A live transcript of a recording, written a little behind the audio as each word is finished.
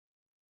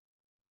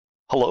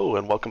Hello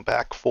and welcome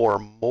back for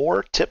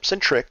more tips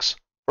and tricks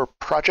for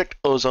Project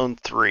Ozone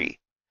 3.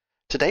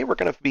 Today we're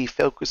going to be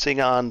focusing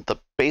on the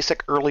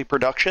basic early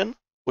production,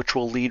 which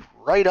will lead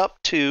right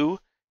up to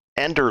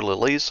Ender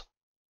Lilies,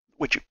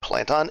 which you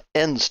plant on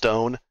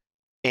Endstone,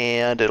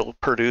 and it'll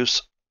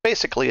produce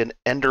basically an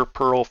Ender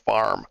Pearl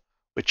farm,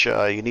 which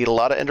you need a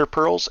lot of Ender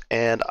Pearls,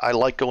 and I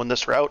like going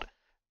this route.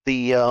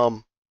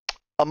 A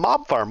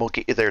mob farm will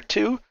get you there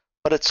too,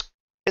 but it's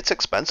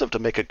expensive to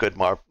make a good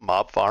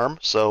mob farm,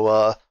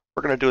 so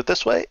we're going to do it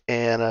this way,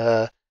 and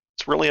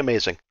it's really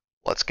amazing.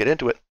 Let's get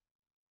into it.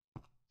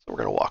 So we're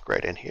going to walk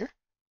right in here,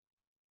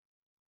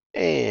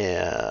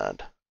 and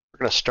we're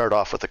going to start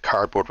off with the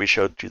cardboard. We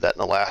showed you that in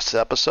the last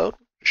episode.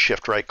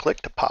 Shift right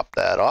click to pop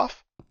that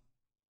off,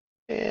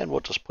 and we'll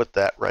just put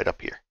that right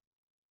up here.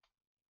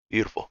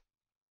 Beautiful.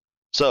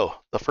 So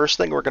the first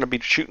thing we're going to be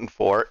shooting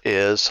for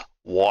is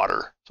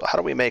water. So how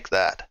do we make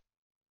that?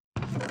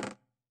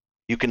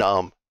 You can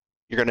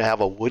you're going to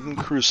have a wooden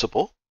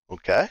crucible,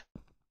 okay?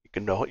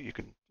 You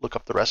can look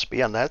up the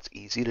recipe on that. It's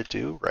easy to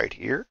do right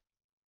here.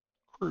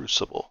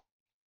 Crucible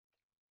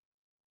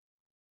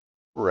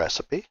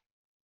recipe.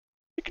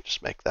 You can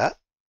just make that.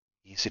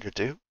 Easy to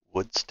do.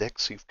 Wood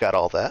sticks, you've got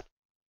all that.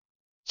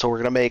 So we're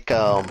going to make,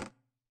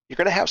 you're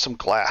going to have some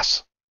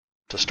glass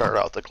to start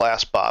out, the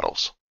glass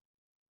bottles.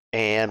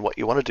 And what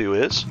you want to do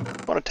is,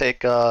 you want to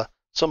take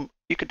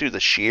you could do the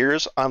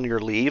shears on your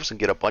leaves and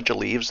get a bunch of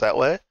leaves that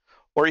way.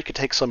 Or you could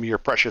take some of your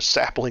precious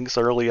saplings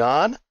early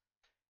on,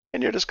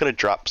 and you're just going to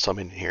drop some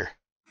in here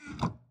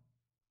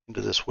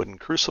into this wooden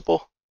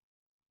crucible.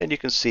 And you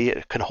can see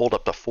it can hold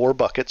up to 4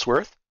 buckets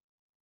worth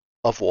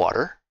of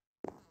water,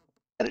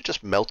 and it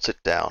just melts it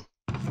down.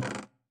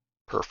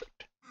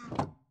 Perfect.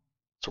 So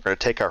we're going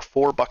to take our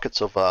 4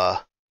 buckets of we're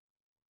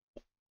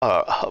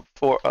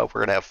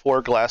going to have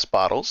 4 glass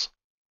bottles,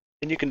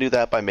 and you can do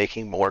that by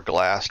making more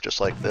glass just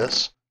like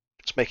this.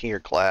 Just making your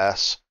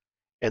glass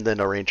and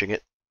then arranging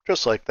it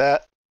just like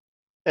that,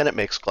 and it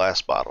makes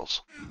glass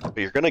bottles. But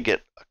you're going to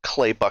get a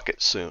clay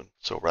bucket soon,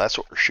 so that's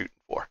what we're shooting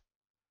for.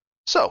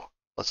 So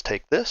let's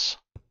take this,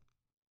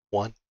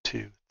 1,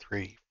 2,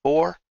 3,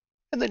 4,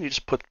 and then you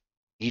just put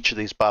each of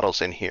these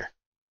bottles in here.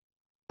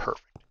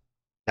 Perfect.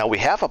 Now we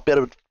have a bit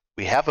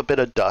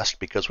of dust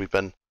because we've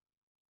been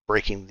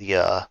breaking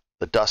the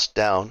dust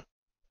down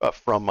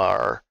from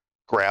our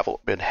gravel.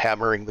 Been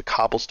hammering the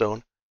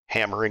cobblestone,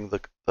 hammering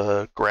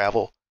the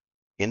gravel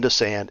into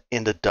sand,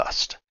 into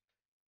dust.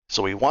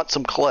 So we want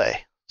some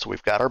clay. So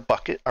we've got our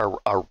bucket, our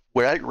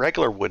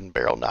regular wooden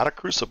barrel, not a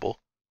crucible.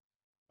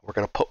 We're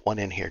going to put one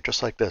in here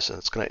just like this, and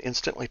it's going to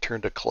instantly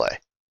turn to clay.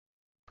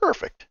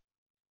 Perfect.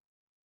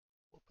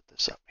 We'll put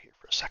this up here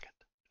for a second,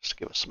 just to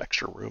give us some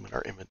extra room in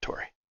our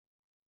inventory.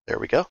 There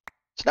we go.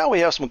 So now we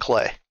have some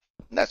clay,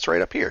 and that's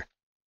right up here.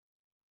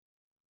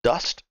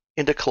 Dust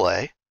into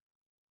clay,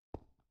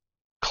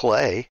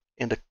 clay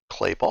into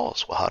clay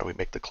balls. Well, how do we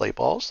make the clay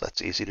balls?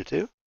 That's easy to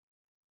do.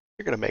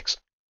 You're going to make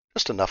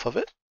just enough of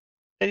it,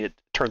 and it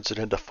turns it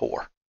into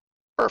 4.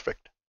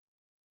 Perfect.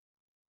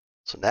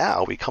 So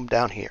now we come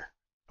down here,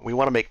 and we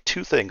want to make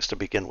 2 things to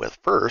begin with.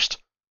 First,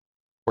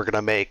 we're going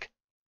to make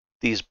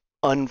these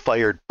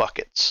unfired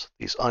buckets,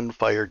 these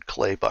unfired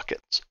clay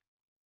buckets,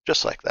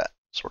 just like that.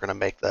 So we're going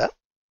to make that.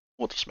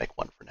 We'll just make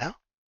 1 for now.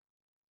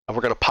 And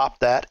we're going to pop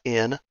that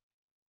in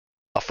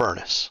a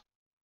furnace.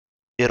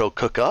 It'll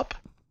cook up,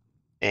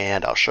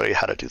 and I'll show you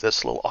how to do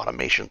this little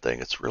automation thing.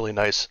 It's really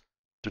nice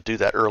to do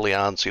that early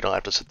on so you don't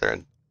have to sit there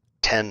and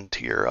tend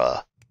to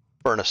your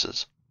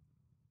furnaces.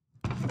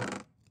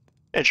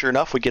 And sure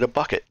enough, we get a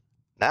bucket.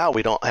 Now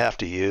we don't have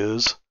to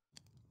use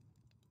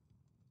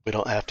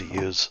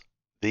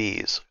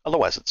these.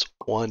 Otherwise it's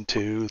 1,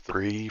 2,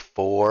 3,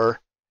 4,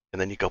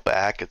 and then you go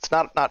back. It's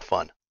not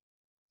fun.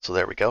 So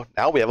there we go.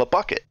 Now we have a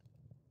bucket.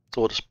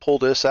 So we'll just pull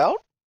this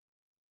out,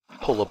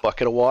 pull a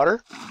bucket of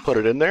water, put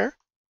it in there.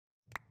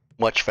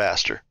 Much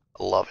faster.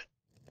 I love it.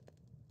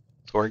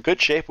 So we're in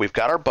good shape. We've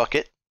got our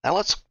bucket. Now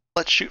let's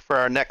shoot for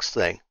our next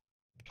thing.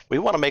 We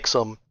want to make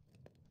some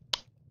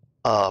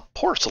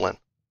porcelain.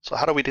 So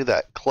how do we do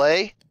that?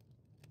 Clay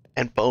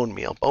and bone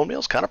meal. Bone meal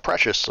is kind of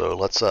precious, so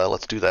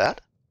let's do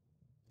that.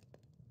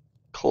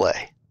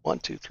 Clay. 1,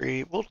 2,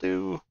 3. We'll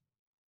do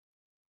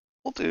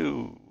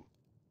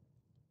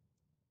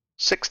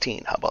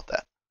 16. How about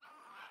that?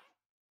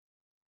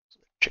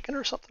 Chicken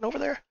or something over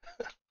there?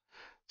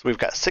 So we've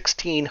got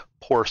 16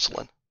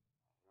 porcelain.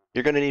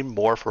 You're going to need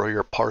more for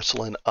your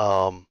porcelain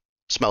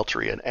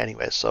smeltery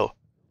anyway. So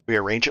we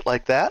arrange it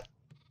like that.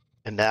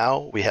 And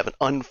now we have an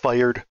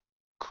unfired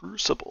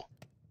crucible.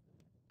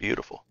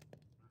 Beautiful.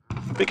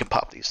 We can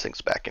pop these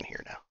things back in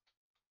here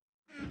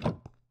now.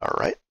 All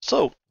right.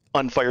 So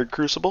unfired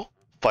crucible,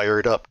 fire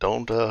it up.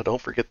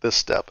 Don't forget this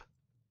step.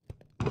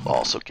 We'll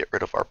also get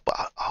rid of our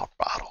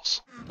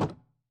bottles.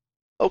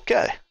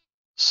 Okay.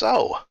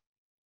 So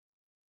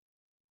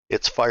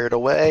it's fired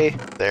away.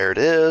 There it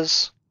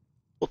is.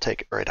 We'll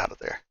take it right out of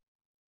there.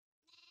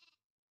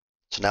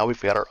 So now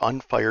we've got our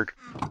unfired,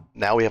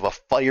 now we have a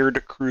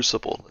fired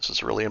crucible. This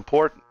is really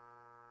important.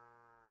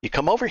 You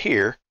come over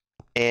here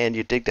and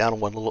you dig down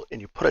one little,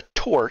 and you put a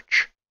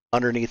torch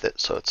underneath it.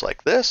 So it's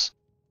like this,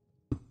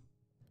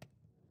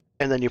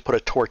 and then you put a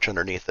torch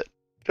underneath it,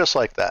 just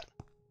like that.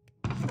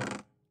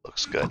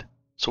 Looks good.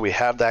 So we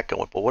have that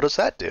going, but what does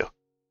that do?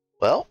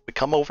 Well, we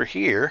come over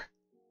here,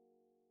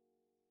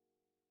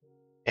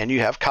 and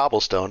you have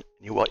cobblestone.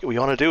 What you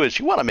want to do is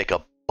you want to make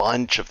a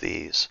bunch of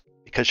these,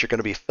 because you're going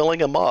to be filling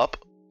them up.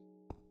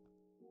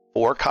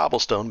 4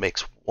 cobblestone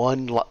makes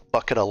 1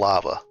 bucket of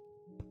lava.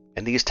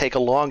 And these take a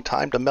long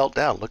time to melt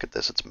down. Look at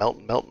this. It's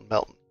melting, melting,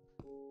 melting.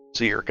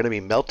 So you're going to be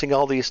melting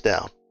all these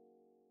down.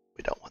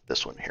 We don't want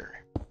this one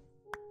here.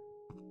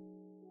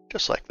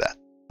 Just like that.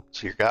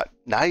 So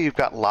now you've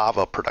got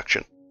lava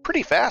production.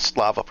 Pretty fast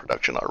lava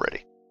production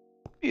already.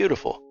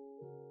 Beautiful.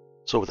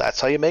 So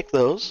that's how you make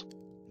those.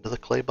 Into the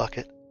clay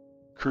bucket.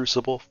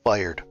 Crucible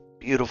fired.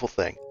 Beautiful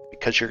thing.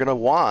 Because you're going to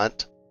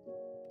want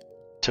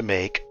to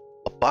make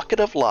a bucket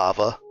of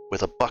lava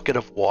with a bucket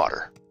of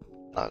water.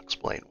 I'll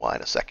explain why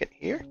in a second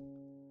here.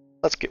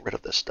 Let's get rid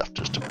of this stuff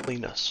just to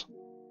clean the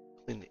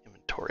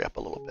inventory up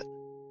a little bit.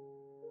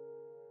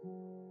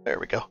 There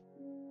we go.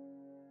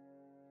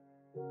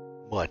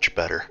 Much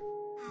better.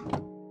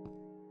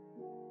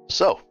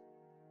 So,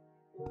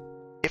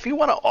 if you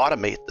want to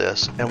automate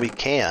this, and we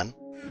can,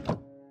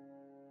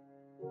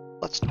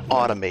 let's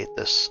automate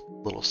this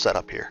little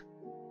setup here.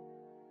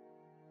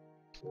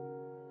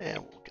 And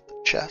we'll get the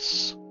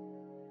chests.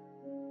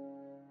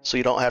 So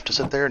you don't have to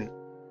sit there and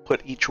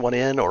put each one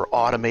in or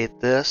automate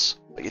this.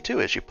 What you do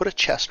is you put a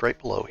chest right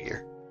below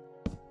here,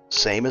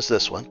 same as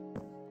this one,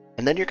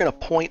 and then you're going to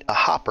point a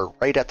hopper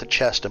right at the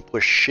chest and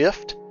push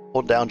shift,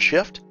 hold down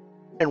shift,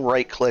 and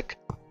right click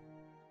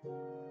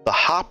the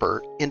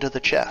hopper into the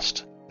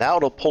chest. Now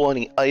it'll pull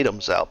any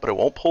items out, but it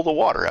won't pull the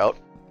water out.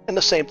 And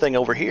the same thing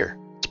over here,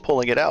 it's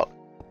pulling it out.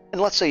 And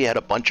let's say you had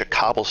a bunch of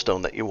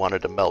cobblestone that you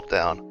wanted to melt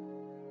down.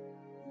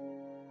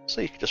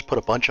 So you can just put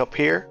a bunch up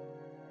here,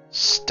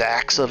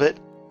 stacks of it.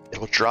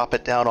 It'll drop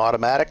it down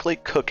automatically,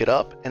 cook it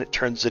up, and it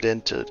turns it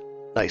into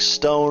nice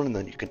stone, and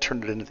then you can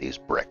turn it into these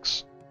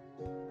bricks.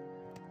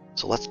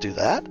 So let's do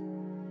that.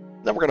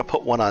 Then we're going to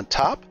put one on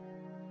top,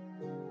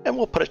 and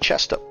we'll put a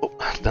chest up. Oh,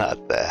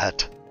 not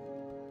that.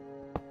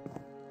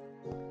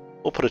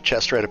 We'll put a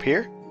chest right up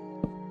here,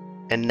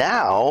 and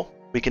now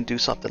we can do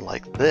something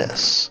like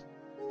this.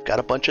 We've got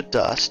a bunch of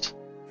dust.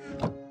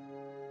 We'll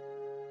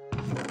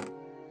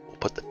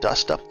put the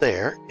dust up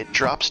there. It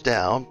drops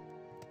down.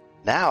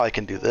 Now I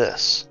can do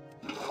this.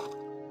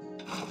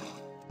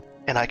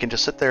 And I can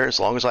just sit there as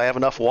long as I have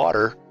enough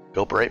water,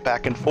 go right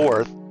back and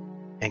forth,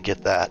 and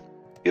get that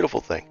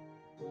beautiful thing.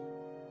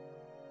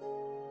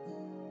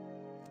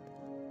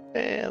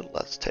 And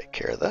let's take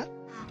care of that.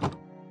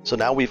 So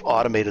now we've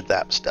automated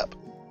that step.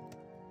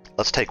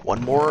 Let's take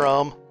one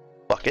more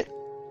bucket,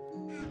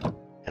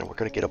 and we're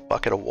going to get a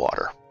bucket of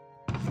water.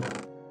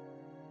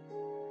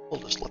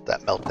 We'll just let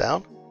that melt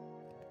down.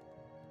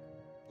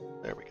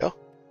 There we go.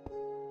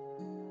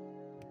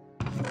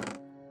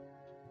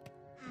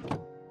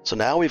 So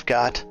now we've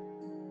got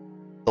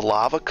the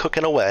lava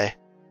cooking away.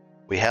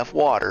 We have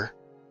water.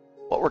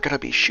 What we're going to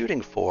be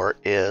shooting for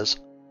is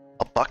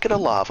a bucket of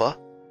lava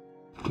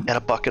and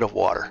a bucket of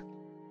water.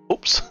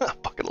 Oops, a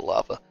bucket of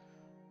lava.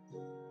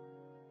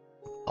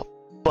 A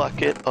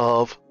bucket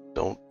of...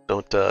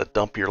 Don't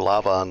dump your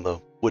lava on the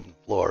wooden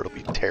floor. It'll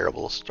be terrible.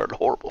 It'll start a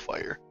horrible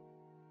fire.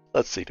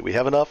 Let's see, do we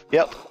have enough?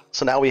 Yep.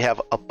 So now we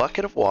have a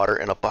bucket of water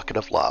and a bucket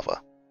of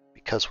lava,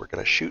 because we're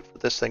going to shoot for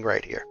this thing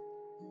right here.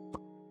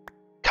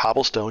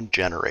 Cobblestone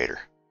generator.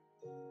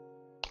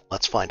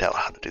 Let's find out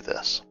how to do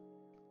this.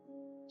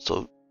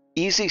 So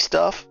easy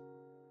stuff.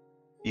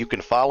 You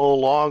can follow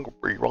along,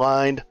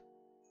 rewind,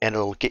 and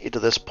it'll get you to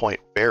this point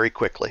very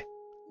quickly.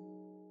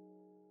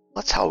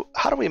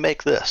 How do we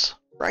make this?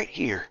 Right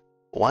here.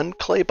 One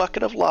clay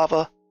bucket of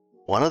lava,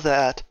 one of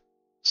that,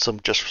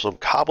 just some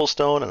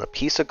cobblestone and a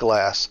piece of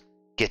glass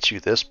gets you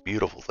this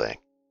beautiful thing.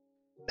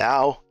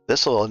 Now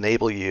this will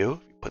enable you,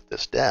 if you put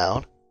this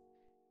down,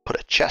 put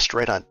a chest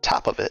right on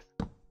top of it.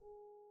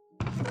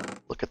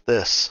 Look at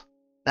this.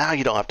 Now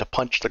you don't have to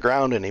punch the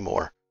ground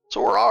anymore.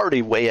 So we're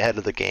already way ahead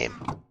of the game.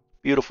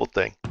 Beautiful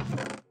thing.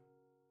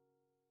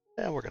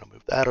 And we're going to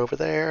move that over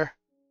there.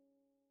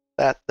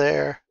 That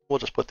there. We'll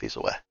just put these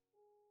away.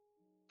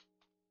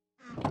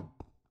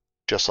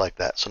 Just like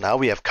that. So now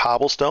we have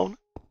cobblestone.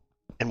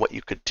 And what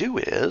you could do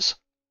is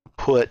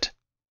put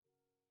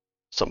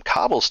some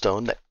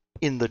cobblestone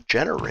in the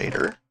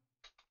generator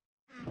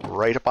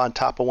right up on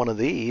top of one of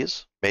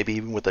these, maybe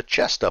even with a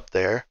chest up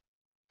there,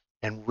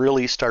 and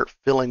really start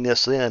filling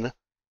this in,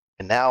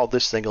 and now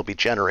this thing will be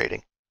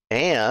generating.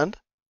 And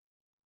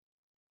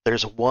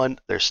there's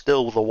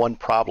still the one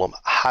problem.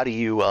 How do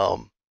you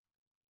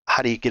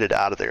get it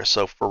out of there?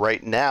 So for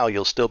right now,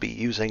 you'll still be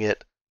using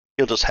it.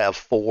 You'll just have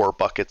 4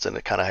 buckets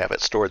and kind of have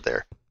it stored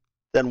there.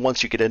 Then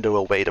once you get into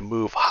a way to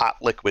move hot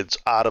liquids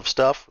out of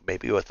stuff,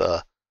 maybe with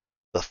the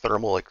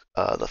thermal,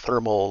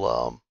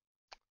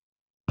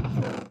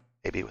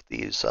 maybe with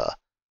these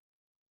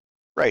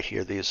right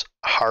here, these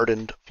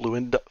hardened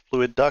fluid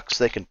ducts,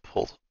 they can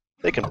pull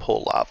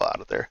lava out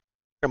of there.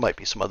 There might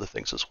be some other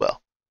things as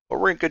well. But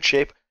we're in good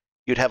shape.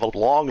 You'd have a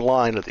long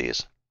line of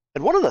these.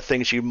 And one of the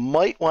things you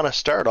might want to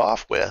start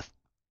off with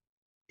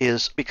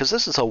is, because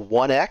this is a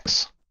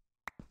 1x,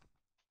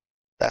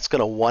 that's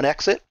going to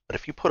 1x it. But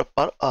if you put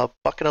a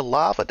bucket of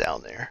lava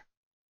down there,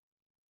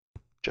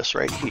 just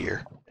right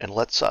here, and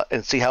let's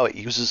and see how it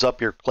uses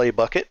up your clay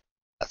bucket.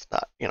 That's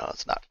not,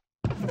 it's not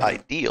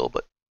ideal,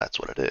 but that's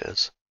what it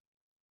is.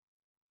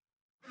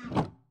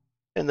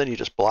 And then you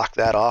just block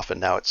that off, and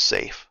now it's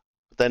safe.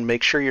 But then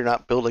make sure you're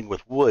not building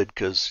with wood,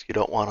 because you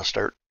don't want to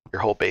start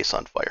your whole base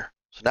on fire.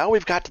 So now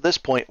we've got to this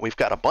point, we've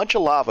got a bunch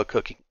of lava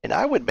cooking, and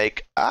I would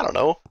make, I don't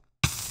know,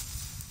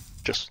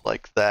 just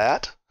like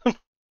that.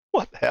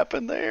 What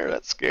happened there?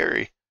 That's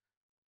scary.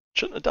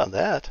 Shouldn't have done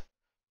that.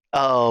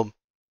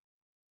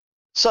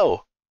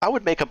 So I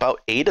would make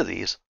about 8 of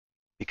these,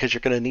 because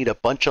you're going to need a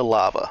bunch of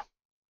lava.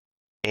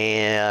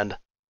 And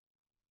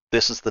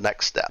this is the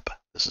next step.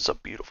 This is a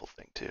beautiful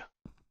thing too.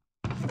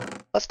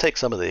 Let's take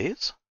some of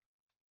these,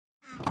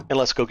 and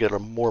let's go get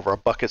more of our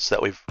buckets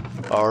that we've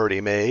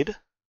already made.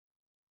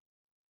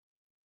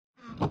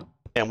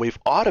 And we've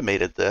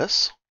automated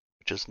this,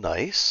 which is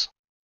nice.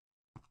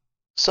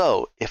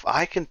 So if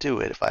I can do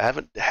it, if I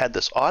haven't had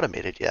this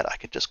automated yet, I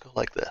could just go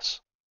like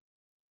this.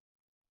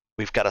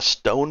 We've got a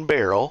stone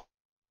barrel.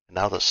 And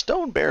now the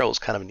stone barrel is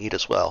kind of neat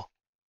as well.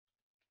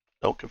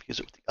 Don't confuse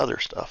it with the other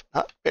stuff.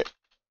 Not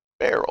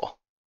barrel.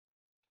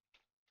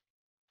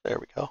 There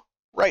we go.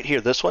 Right here,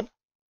 this one.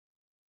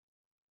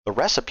 The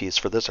recipes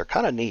for this are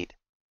kind of neat.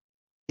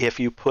 If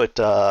you put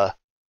lava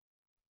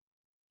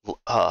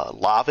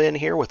in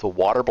here with a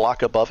water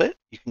block above it,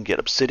 you can get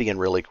obsidian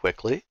really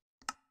quickly.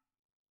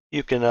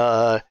 You can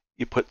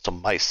you put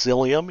some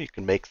mycelium, you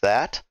can make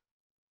that,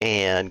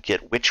 and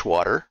get witch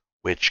water,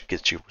 which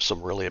gets you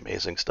some really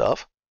amazing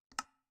stuff.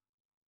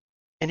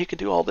 And you can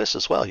do all this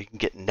as well. You can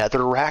get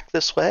netherrack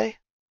this way.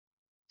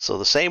 So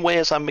the same way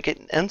as I'm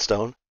getting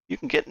endstone, you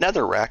can get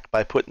netherrack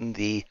by putting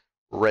the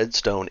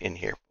redstone in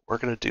here. We're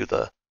going to do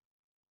the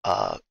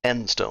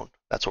endstone.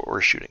 That's what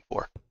we're shooting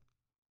for.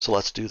 So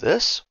let's do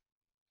this.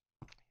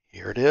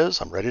 Here it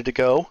is. I'm ready to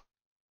go.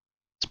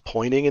 It's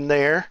pointing in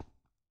there.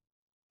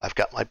 I've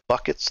got my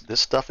buckets. This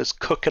stuff is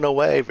cooking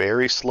away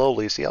very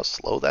slowly. See how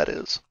slow that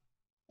is?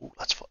 Ooh,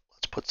 let's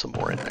put some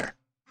more in there.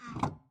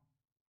 We'll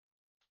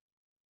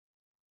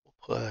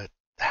put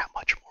that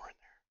much more in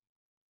there.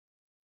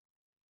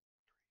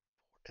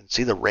 And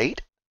see the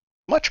rate?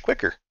 Much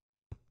quicker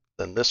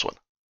than this one.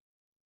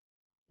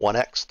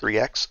 1x,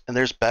 3x, and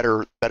there's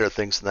better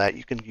things than that.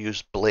 You can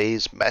use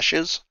blaze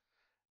meshes,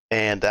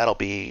 and that'll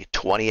be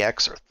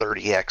 20x or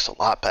 30x, a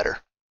lot better.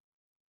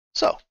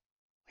 So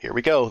here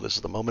we go. This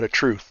is the moment of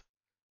truth.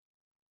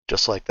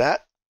 Just like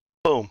that.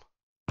 Boom.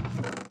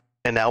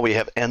 And now we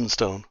have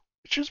endstone,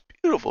 which is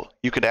beautiful.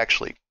 You could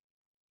actually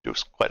do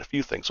quite a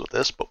few things with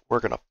this, but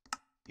we're going to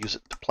use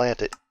it to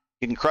plant it.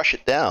 You can crush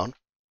it down.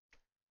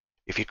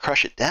 If you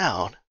crush it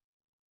down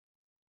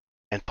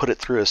and put it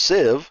through a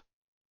sieve,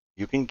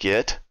 you can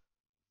get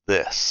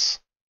this.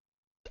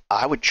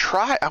 I would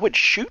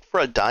shoot for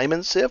a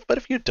diamond sieve, but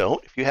if you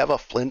don't, if you have a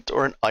flint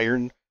or an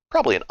iron,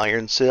 probably an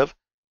iron sieve,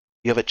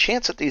 you have a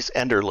chance at these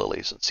ender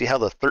lilies. And see how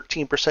the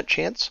 13%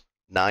 chance,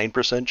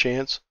 9%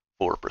 chance,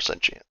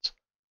 4% chance.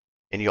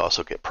 And you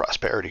also get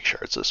prosperity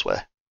shards this way.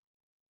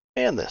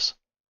 And this.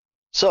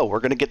 So we're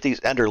going to get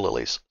these ender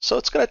lilies. So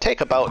it's going to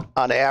take about,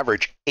 on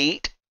average,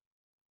 8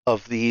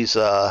 of these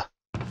to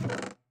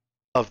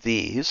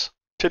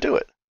do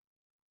it.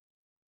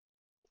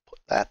 Put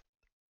that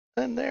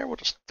in there. We'll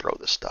just throw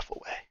this stuff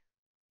away.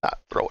 Not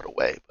throw it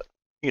away, but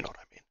you know what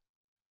I mean.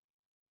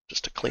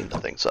 Just to clean the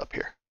things up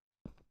here.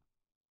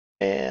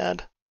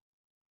 And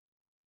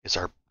is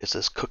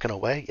this cooking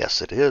away?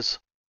 Yes, it is.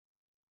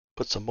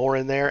 Put some more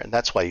in there, and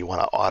that's why you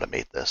want to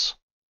automate this.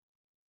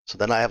 So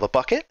then I have a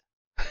bucket.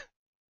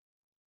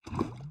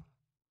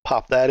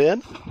 Pop that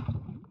in.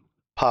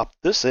 Pop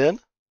this in.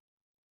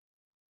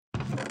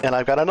 And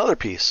I've got another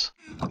piece.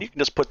 You can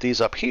just put these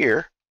up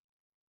here.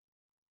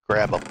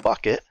 Grab a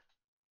bucket.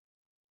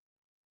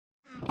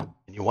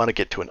 And you want to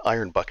get to an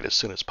iron bucket as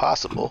soon as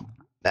possible.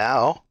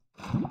 Now.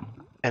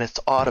 And it's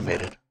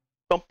automated.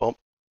 Bump, bump.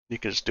 You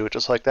can just do it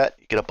just like that.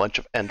 You get a bunch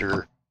of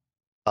endstone,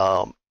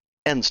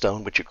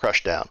 which you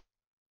crush down.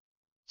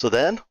 So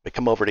then we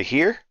come over to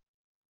here,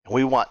 and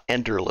we want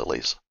ender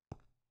lilies.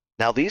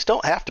 Now these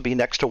don't have to be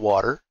next to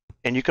water,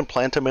 and you can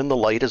plant them in the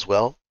light as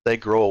well. They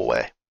grow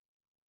away.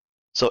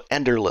 So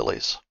ender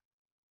lilies.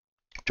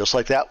 Just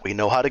like that, we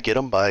know how to get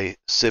them by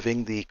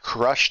sieving the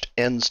crushed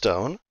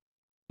endstone.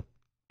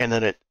 And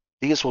then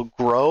these will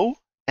grow,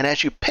 and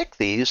as you pick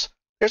these,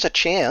 there's a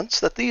chance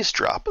that these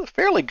drop. A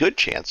fairly good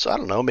chance. I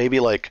don't know, maybe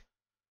like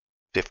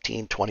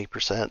 15,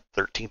 20%,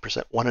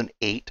 13%, 1 in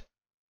 8,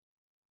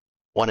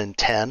 1 in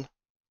 10.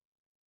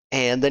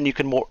 And then you're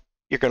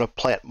going to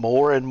plant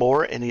more and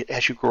more, and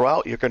as you grow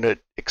out, you're going to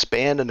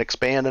expand and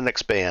expand and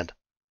expand.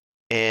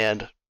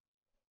 And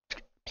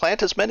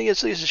plant as many of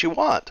these as you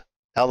want.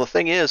 Now the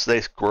thing is,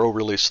 they grow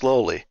really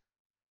slowly.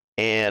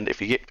 And if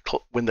you get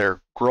when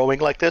they're growing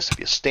like this, if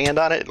you stand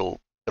on it,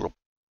 it'll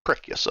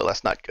prick you, so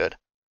that's not good.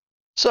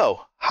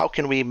 So how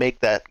can we make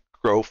that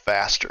grow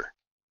faster?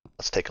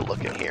 Let's take a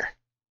look in here.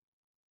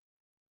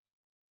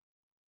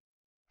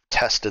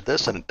 Tested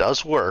this and it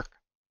does work.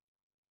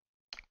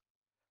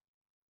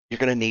 You're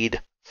going to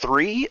need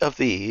 3 of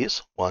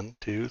these. 1,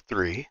 2,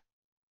 3.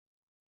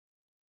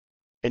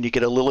 And you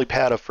get a lily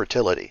pad of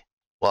fertility.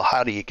 Well,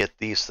 how do you get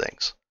these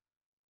things?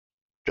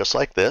 Just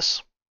like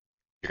this.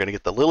 You're going to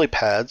get the lily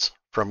pads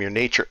from your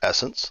nature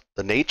essence.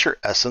 The nature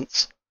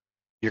essence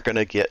you're going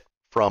to get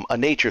from a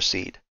nature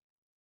seed.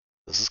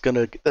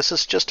 This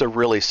is just to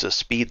really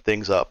speed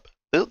things up.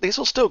 These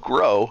will still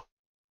grow,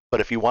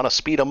 but if you want to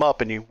speed them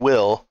up, and you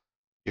will,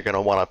 you're going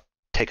to want to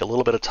take a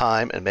little bit of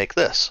time and make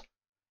this.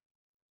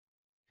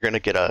 You're going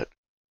to get a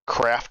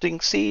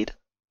crafting seed,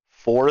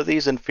 4 of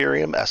these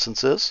inferium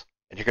essences,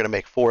 and you're going to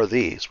make 4 of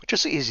these, which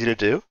is easy to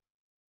do.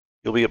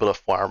 You'll be able to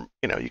farm,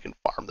 you can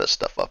farm this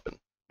stuff up and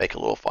make a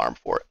little farm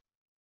for it.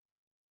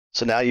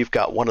 So now you've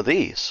got 1 of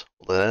these.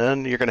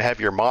 Then you're going to have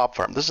your mob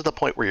farm. This is the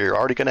point where you're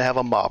already going to have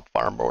a mob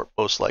farm,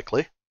 most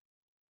likely.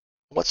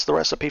 What's the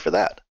recipe for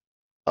that?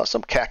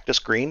 Some cactus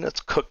green that's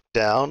cooked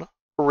down,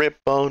 a rib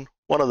bone,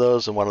 1 of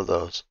those and 1 of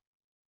those.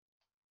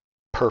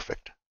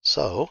 Perfect.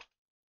 So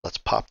let's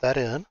pop that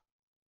in.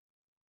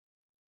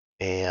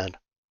 And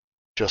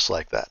just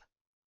like that.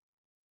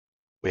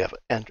 We have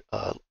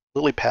a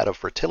lily pad of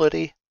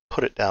fertility.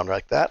 Put it down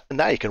like that. And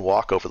now you can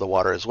walk over the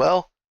water as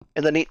well.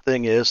 And the neat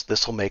thing is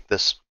this will make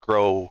this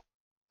grow,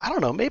 I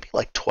don't know, maybe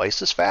like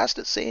twice as fast,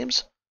 it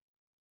seems.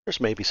 There's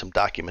maybe some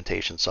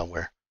documentation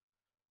somewhere.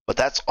 But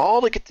that's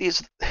all to get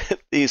these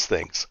these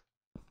things.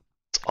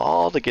 It's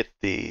all to get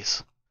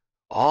these.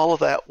 All of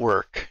that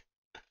work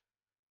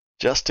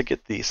just to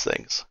get these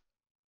things.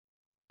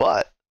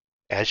 But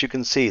as you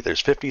can see, there's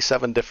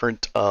 57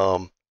 different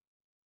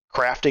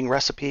crafting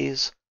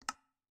recipes.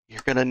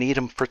 You're going to need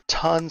them for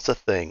tons of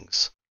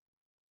things.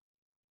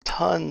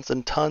 Tons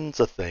and tons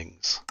of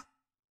things.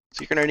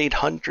 So you're going to need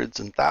hundreds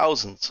and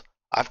thousands.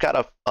 I've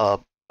got I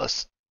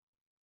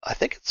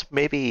think it's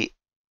maybe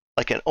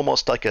like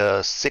almost like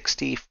a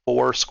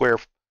 64 square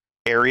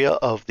area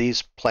of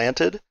these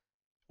planted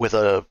with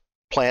a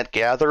plant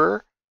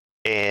gatherer,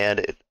 and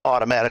it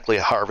automatically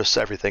harvests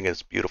everything.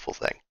 It's a beautiful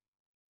thing.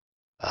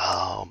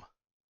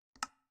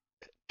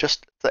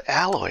 Just the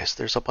alloys.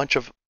 There's a bunch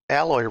of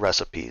alloy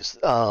recipes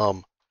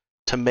to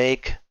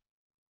make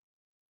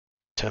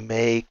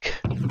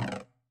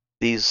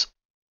these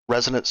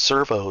resonant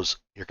servos.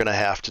 You're going to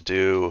have to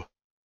do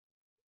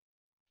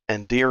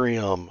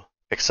enderium,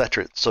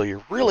 etc. So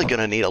you're really going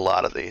to need a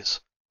lot of these.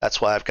 That's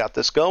why I've got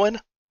this going,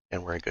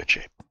 and we're in good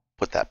shape.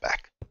 Put that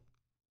back.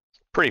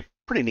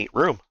 Pretty neat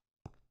room.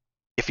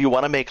 If you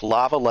want to make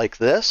lava like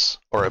this,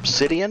 or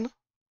obsidian,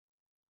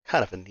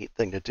 kind of a neat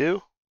thing to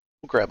do.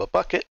 We'll grab a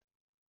bucket,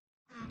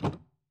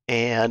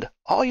 and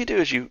all you do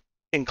is you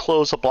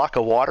enclose a block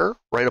of water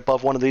right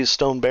above one of these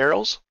stone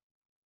barrels.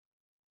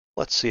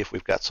 Let's see if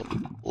we've got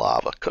some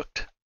lava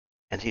cooked.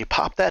 And you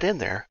pop that in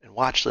there, and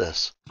watch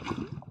this.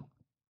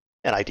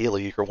 And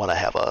ideally, you're going to want to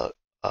have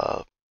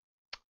a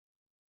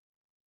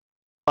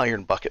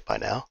iron bucket by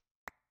now.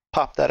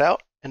 Pop that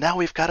out, and now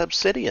we've got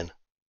obsidian.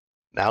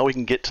 Now we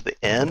can get to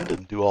the end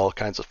and do all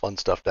kinds of fun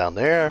stuff down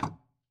there.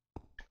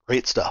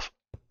 Great stuff.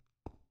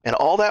 And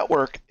all that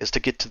work is to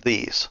get to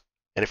these.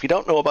 And if you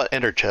don't know about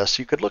ender chests,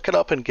 you could look it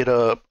up and get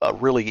a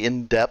really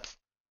in-depth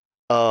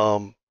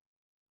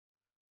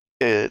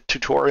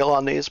tutorial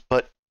on these.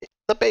 But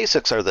the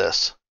basics are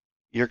this.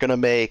 You're going to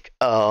make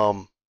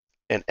an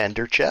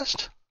ender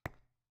chest.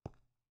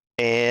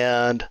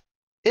 And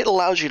it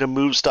allows you to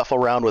move stuff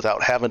around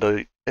without having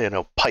to,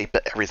 pipe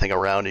everything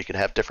around. You can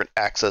have different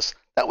access.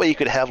 That way you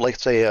could have, like,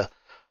 say,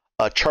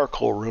 a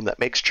charcoal room that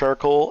makes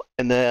charcoal,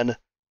 and then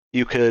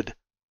you could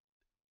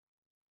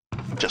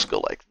just go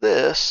like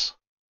this.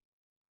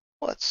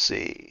 Let's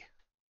see.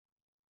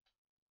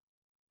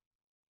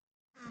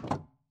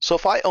 So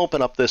if I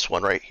open up this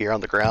one right here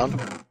on the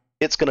ground,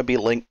 it's going to be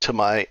linked to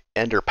my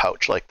ender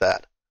pouch like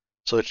that.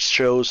 So it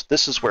shows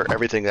this is where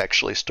everything is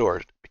actually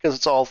stored, because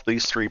it's all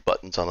these 3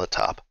 buttons on the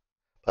top.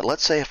 But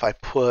let's say if I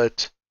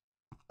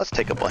let's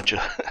take a bunch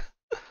of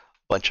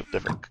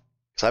different,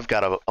 because I've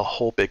got a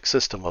whole big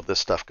system of this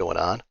stuff going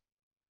on.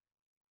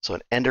 So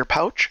an ender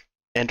pouch,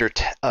 ender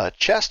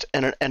chest,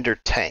 and an ender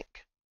tank.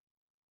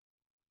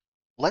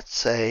 Let's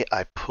say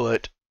I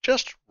put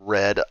just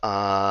red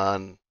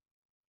on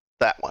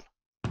that one.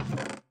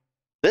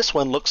 This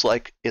one looks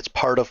like it's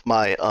part of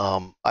my,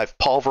 I've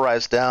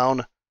pulverized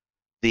down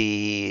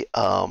the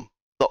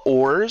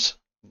ores,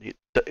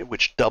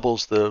 which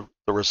doubles the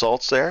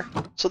results there.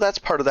 So that's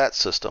part of that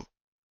system.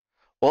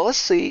 Well, let's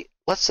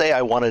say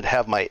I wanted to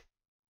have my,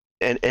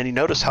 and you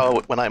notice how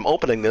when I'm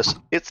opening this,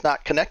 it's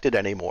not connected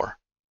anymore,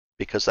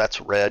 because that's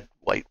red,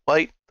 white,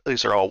 white.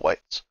 These are all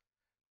whites.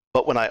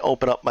 But when I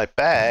open up my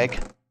bag,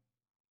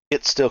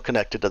 it's still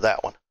connected to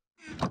that one.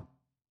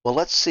 Well,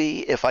 let's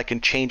see if I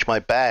can change my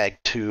bag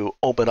to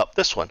open up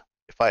this one.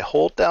 If I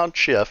hold down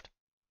Shift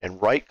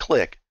and right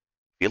click,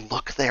 if you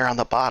look there on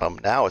the bottom,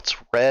 now it's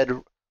red.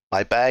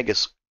 My bag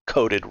is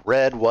coated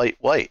red, white,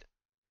 white.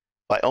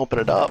 If I open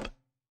it up,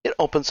 it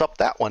opens up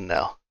that one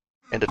now.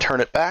 And to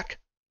turn it back,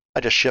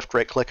 I just shift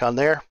right click on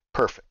there.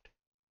 Perfect.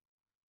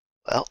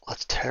 Well,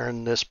 let's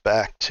turn this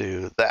back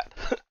to that,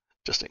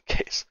 just in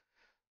case.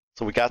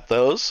 So we got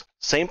those.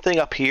 Same thing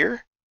up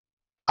here.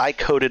 I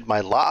coated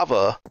my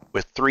lava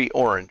with 3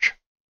 orange,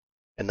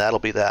 and that'll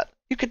be that.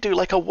 You could do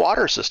like a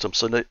water system,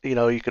 so that, you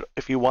know, you could,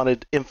 if you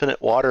wanted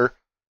infinite water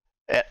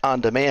on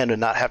demand and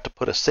not have to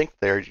put a sink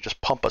there, you just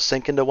pump a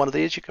sink into one of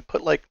these. You could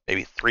put like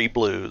maybe 3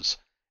 blues,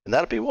 and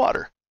that'll be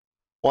water.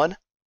 1,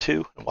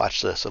 2, and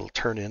watch this. It'll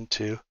turn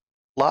into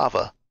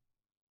lava.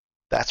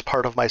 That's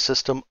part of my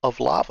system of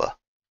lava.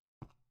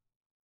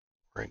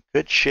 We're in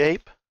good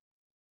shape.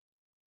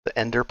 The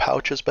ender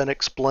pouch has been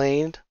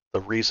explained.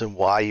 The reason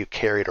why you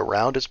carry it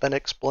around has been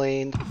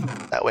explained.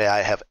 That way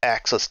I have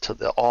access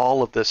to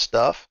all of this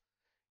stuff.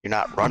 You're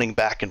not running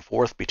back and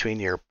forth between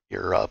your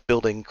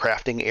building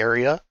crafting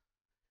area.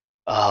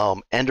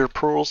 Ender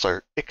pearls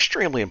are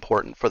extremely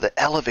important for the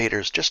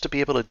elevators, just to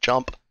be able to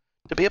jump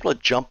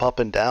up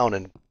and down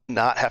and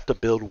not have to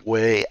build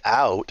way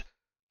out,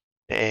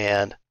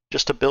 and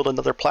just to build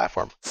another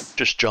platform.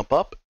 Just jump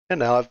up, and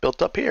now I've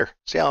built up here.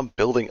 See how I'm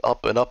building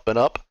up and up and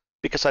up?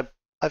 Because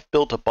I've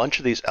built a bunch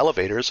of these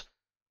elevators,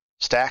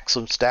 stacks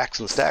and stacks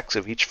and stacks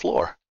of each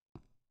floor.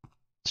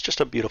 It's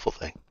just a beautiful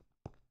thing.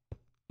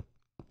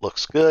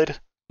 Looks good.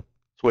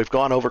 So we've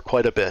gone over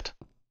quite a bit.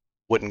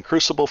 Wooden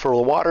crucible for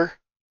the water.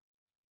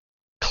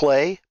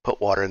 Clay,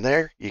 put water in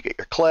there. You get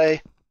your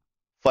clay.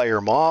 Fire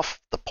them off,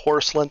 the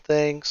porcelain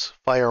things.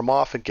 Fire them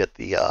off and get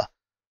the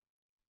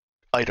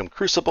item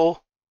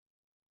crucible.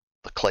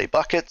 The clay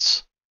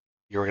buckets.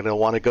 You're going to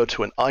want to go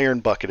to an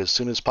iron bucket as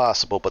soon as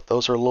possible, but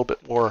those are a little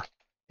bit more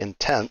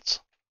intense.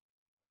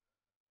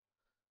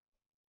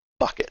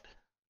 Bucket.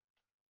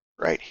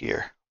 Right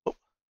here. Oh.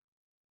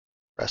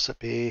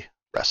 Recipe.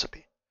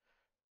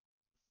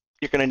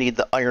 You're going to need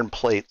the iron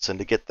plates, and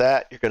to get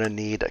that, you're going to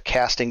need a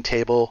casting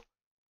table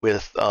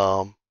with,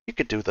 you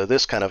could do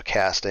this kind of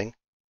casting,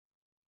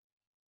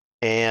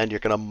 and you're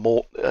going to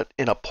mold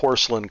in a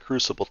porcelain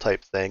crucible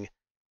type thing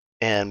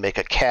and make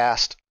a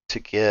cast to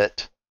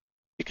get,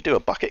 you can do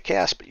a bucket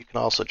cast, but you can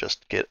also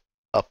just get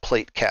a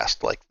plate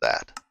cast like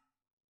that.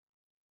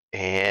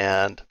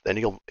 And then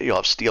you'll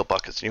have steel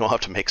buckets, and you won't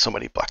have to make so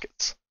many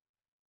buckets.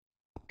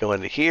 Go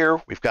into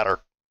here, we've got our,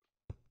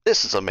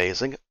 this is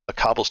amazing, a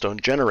cobblestone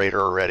generator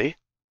already,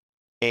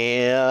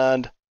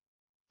 and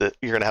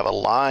you're going to have a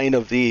line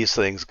of these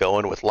things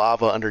going with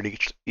lava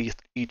underneath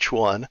each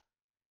one,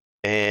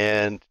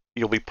 and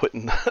you'll be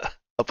putting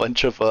a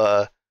bunch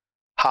of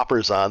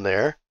hoppers on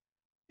there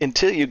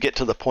until you get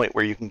to the point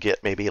where you can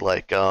get maybe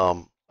like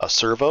a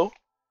servo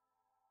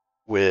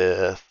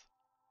with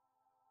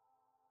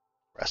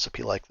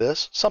recipe like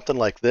this, something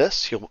like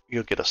this.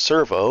 You'll get a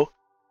servo,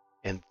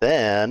 and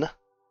then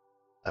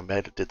I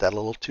might have did that a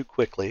little too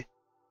quickly.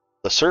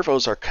 The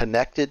servos are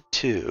connected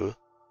to,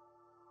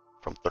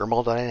 from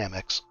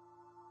thermodynamics,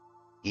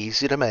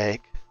 easy to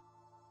make.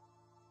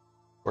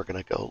 We're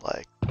going to go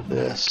like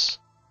this.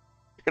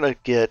 You're going to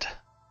get,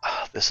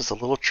 this is a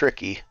little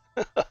tricky,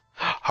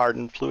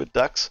 hardened fluid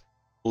ducts,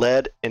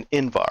 lead, and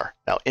Invar.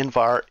 Now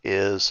Invar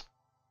is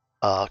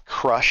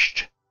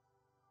crushed,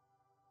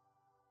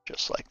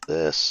 just like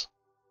this.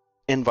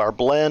 Invar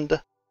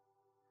blend,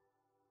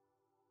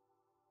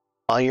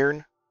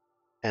 iron,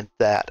 and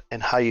that.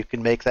 And how you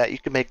can make that, you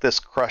can make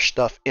this crushed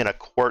stuff in a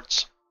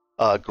quartz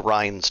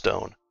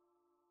grindstone.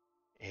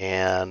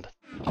 And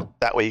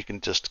that way you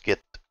can just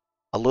get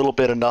a little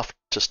bit enough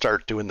to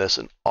start doing this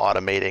and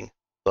automating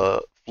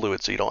the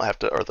fluid, so you don't have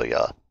to, or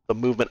the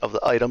movement of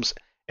the items,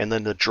 and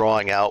then the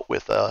drawing out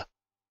with the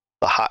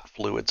hot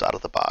fluids out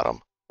of the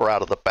bottom or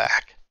out of the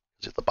back,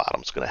 because the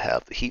bottom's going to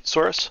have the heat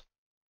source.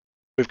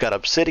 We've got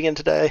obsidian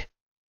today.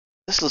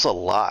 This is a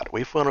lot.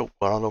 We've gone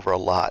over a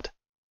lot.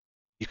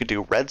 You could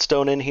do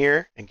redstone in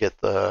here and get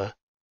and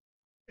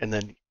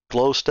then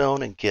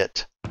glowstone and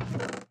get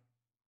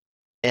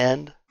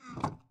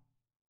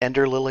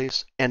Ender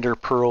lilies, ender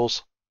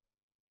pearls,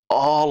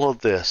 all of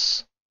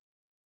this.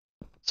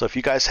 So if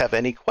you guys have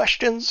any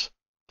questions,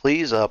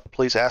 please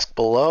ask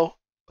below.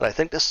 But I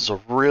think this is a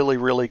really,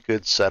 really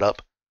good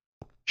setup.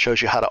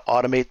 Shows you how to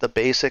automate the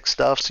basic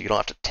stuff so you don't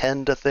have to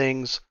tend to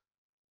things.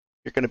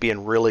 You're going to be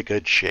in really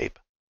good shape.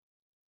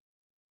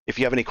 If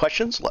you have any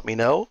questions, let me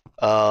know.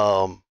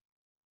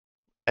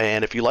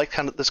 And if you like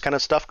this kind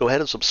of stuff, go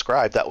ahead and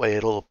subscribe. That way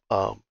it'll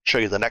show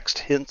you the next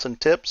hints and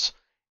tips.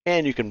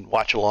 And you can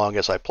watch along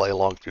as I play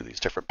along through these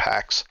different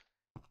packs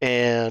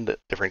and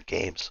different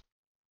games.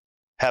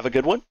 Have a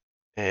good one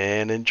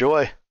and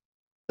enjoy.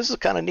 This is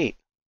kind of neat.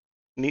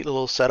 Neat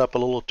little setup, a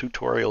little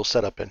tutorial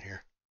setup in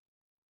here.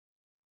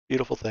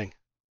 Beautiful thing.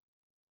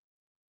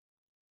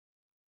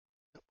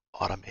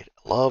 Automated.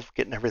 I love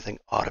getting everything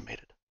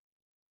automated.